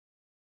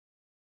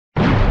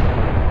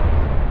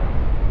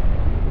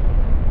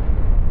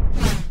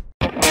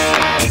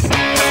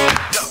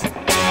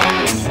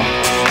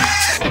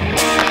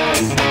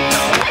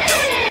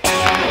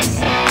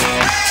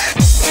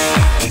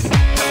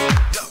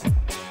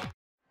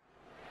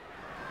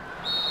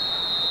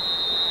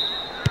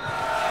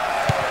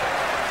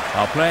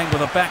are playing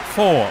with a back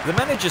four. The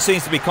manager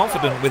seems to be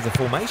confident with the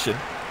formation.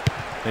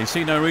 They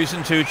see no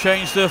reason to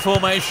change their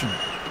formation.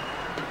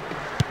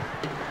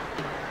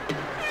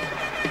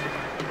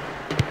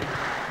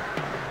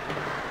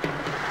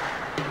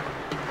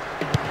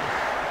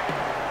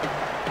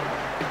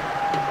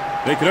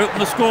 They could open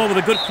the score with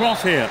a good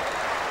cross here.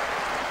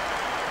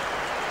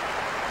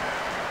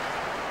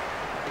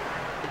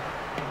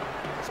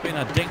 It's been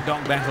a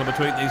ding-dong battle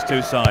between these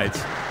two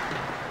sides.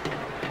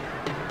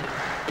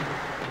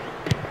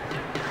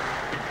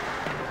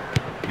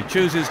 He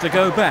chooses to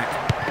go back.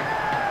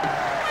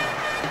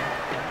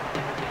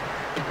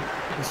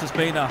 This has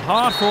been a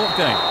hard-fought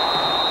game.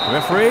 The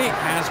referee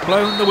has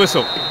blown the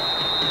whistle.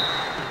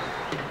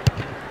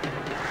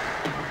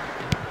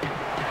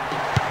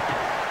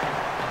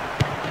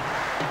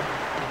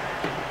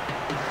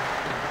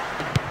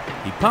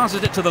 He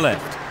passes it to the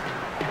left.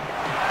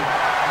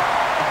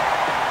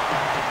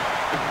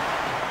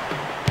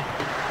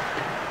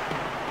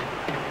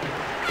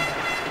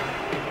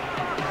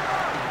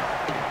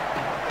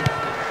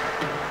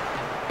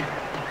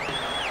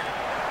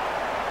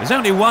 There's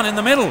only one in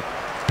the middle.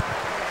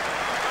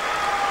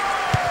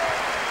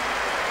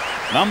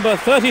 Number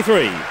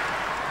 33.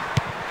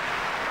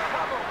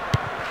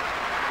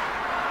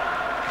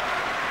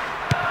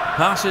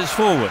 Passes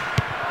forward.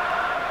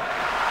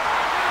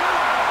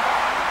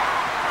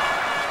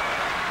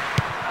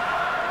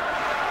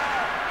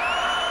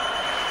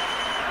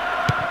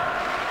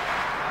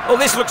 Oh,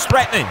 this looks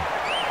threatening.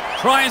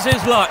 Tries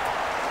his luck.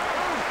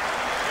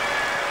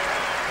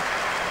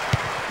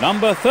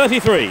 Number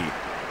 33.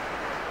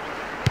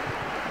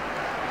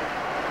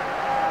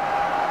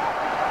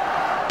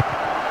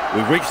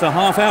 We've reached the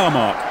half-hour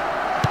mark.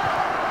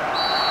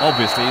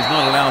 Obviously, he's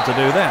not allowed to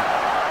do that.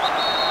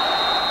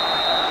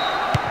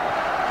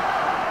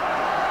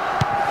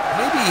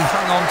 Maybe he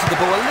hung on to the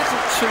ball a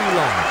little too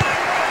long.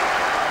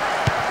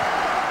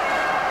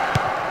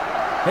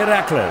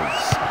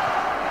 Heracles.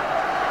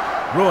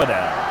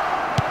 Rodada.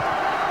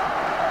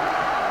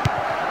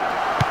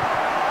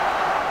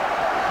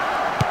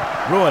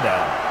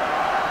 Rodada.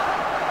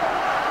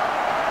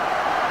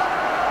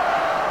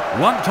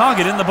 One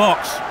target in the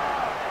box.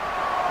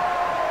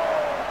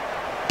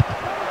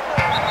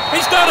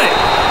 He's done it!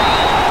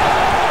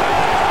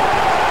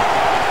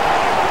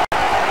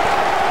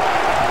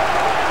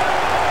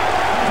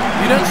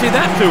 You don't see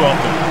that too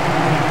often.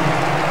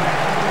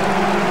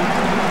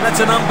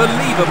 That's an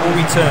unbelievable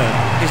return.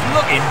 He's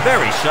looking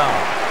very sharp.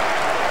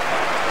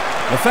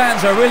 The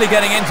fans are really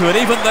getting into it,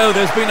 even though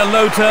there's been a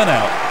low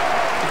turnout.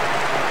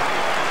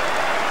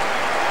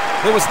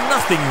 There was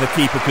nothing the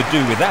keeper could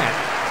do with that.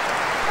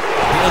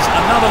 Here's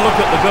another look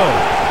at the goal.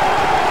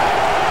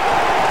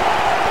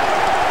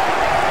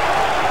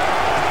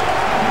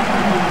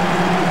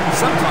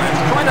 Sometimes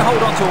trying to hold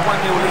on to a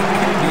 1-0 lead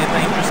can be a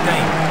dangerous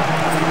game.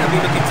 I think they'll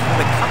be looking for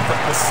the comfort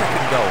of the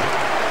second goal.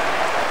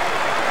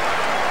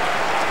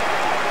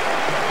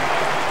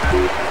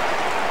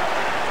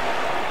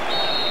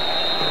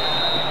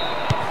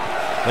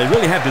 They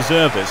really have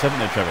deserved this, haven't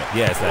they, Trevor?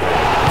 Yes, they have.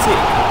 That's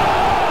it.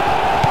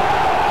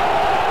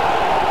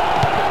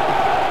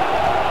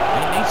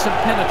 They need some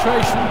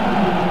penetration.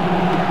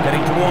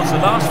 Getting towards the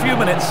last few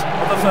minutes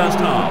of the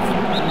first half.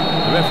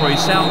 The referee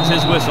sounds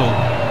his whistle.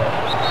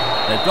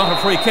 They've got a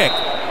free kick.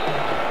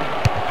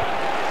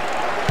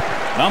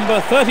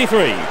 Number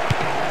 33.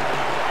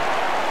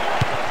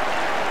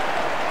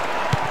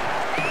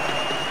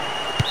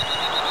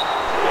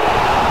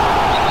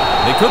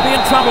 They could be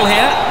in trouble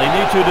here. They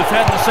need to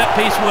defend the set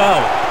piece well.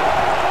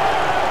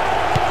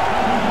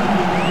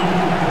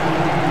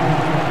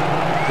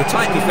 The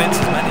tight defence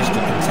has managed to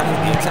contain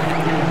the attack.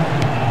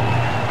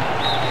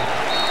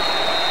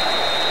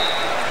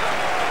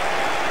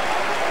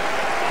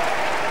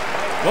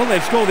 Well,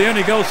 they've scored the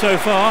only goal so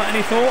far.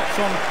 Any thoughts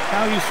on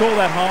how you saw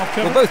that half,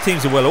 Trevor? Well, both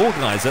teams are well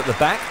organised at the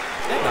back.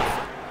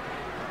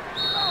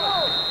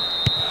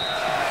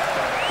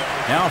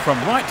 Now from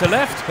right to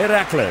left,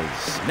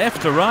 Heracles.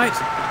 Left to right.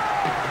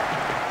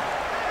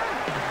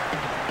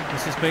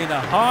 This has been a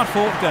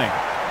hard-fought game.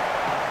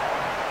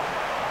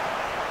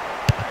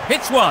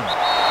 Hits one.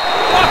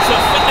 What a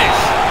finish!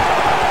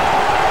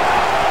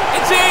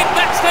 It's in.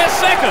 That's their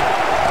second.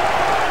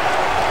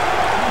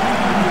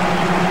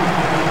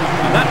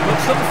 And that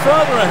puts them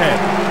further ahead.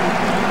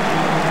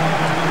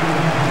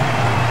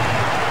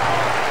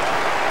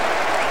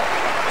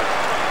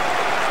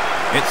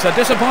 It's a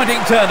disappointing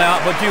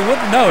turnout, but you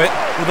wouldn't know it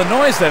with the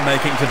noise they're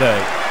making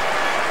today.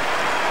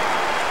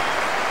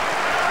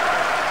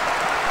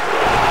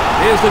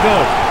 Here's the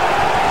goal.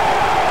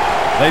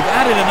 They've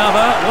added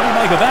another. What do you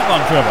make of that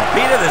one, Trevor?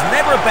 Peter, there's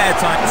never a bad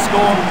time to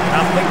score.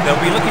 I think they'll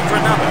be looking for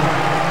another.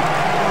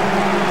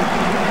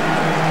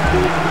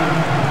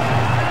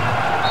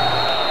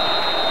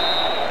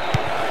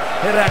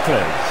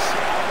 Heracles.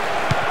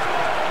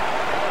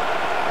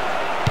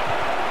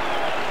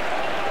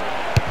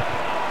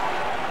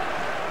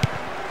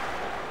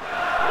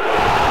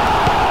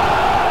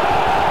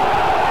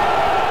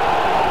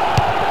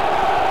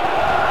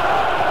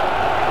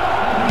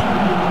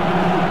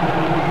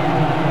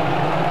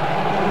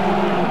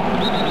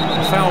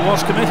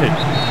 was committed.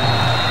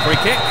 Free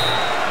kick.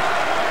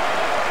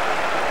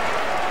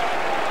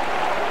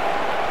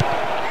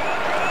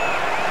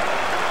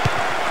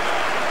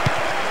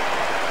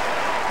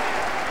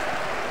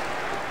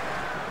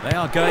 They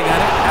are going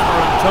at it, hammer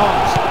and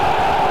tongs.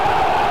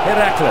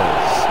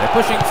 Heracles, they're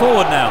pushing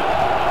forward now.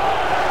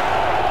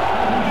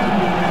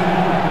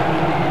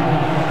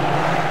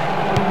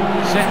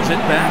 Sends it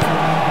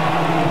back.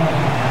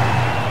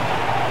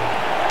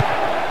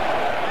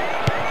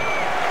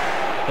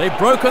 They've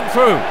broken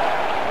through.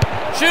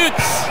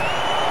 Shoots!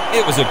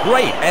 It was a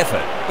great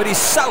effort, but he's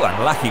so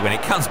unlucky when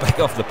it comes back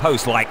off the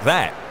post like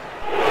that.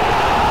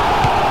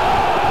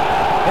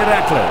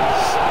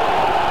 Heracles.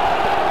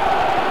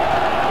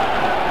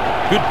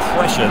 Good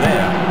pressure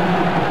there.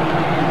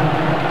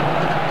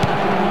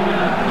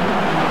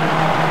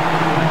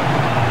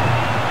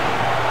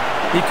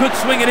 He could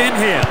swing it in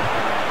here.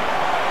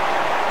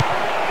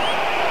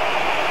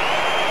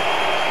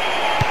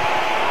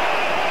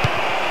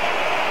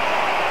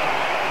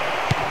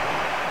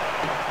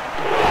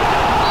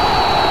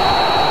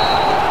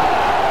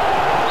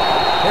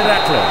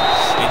 Heracles,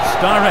 it's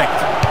direct.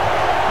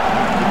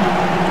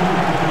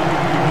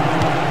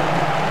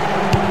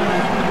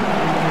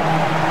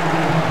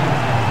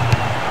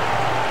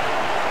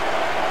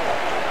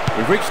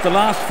 We've reached the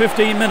last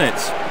 15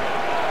 minutes.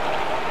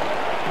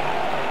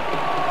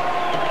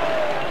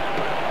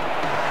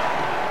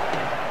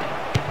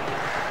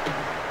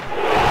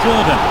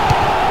 Jordan.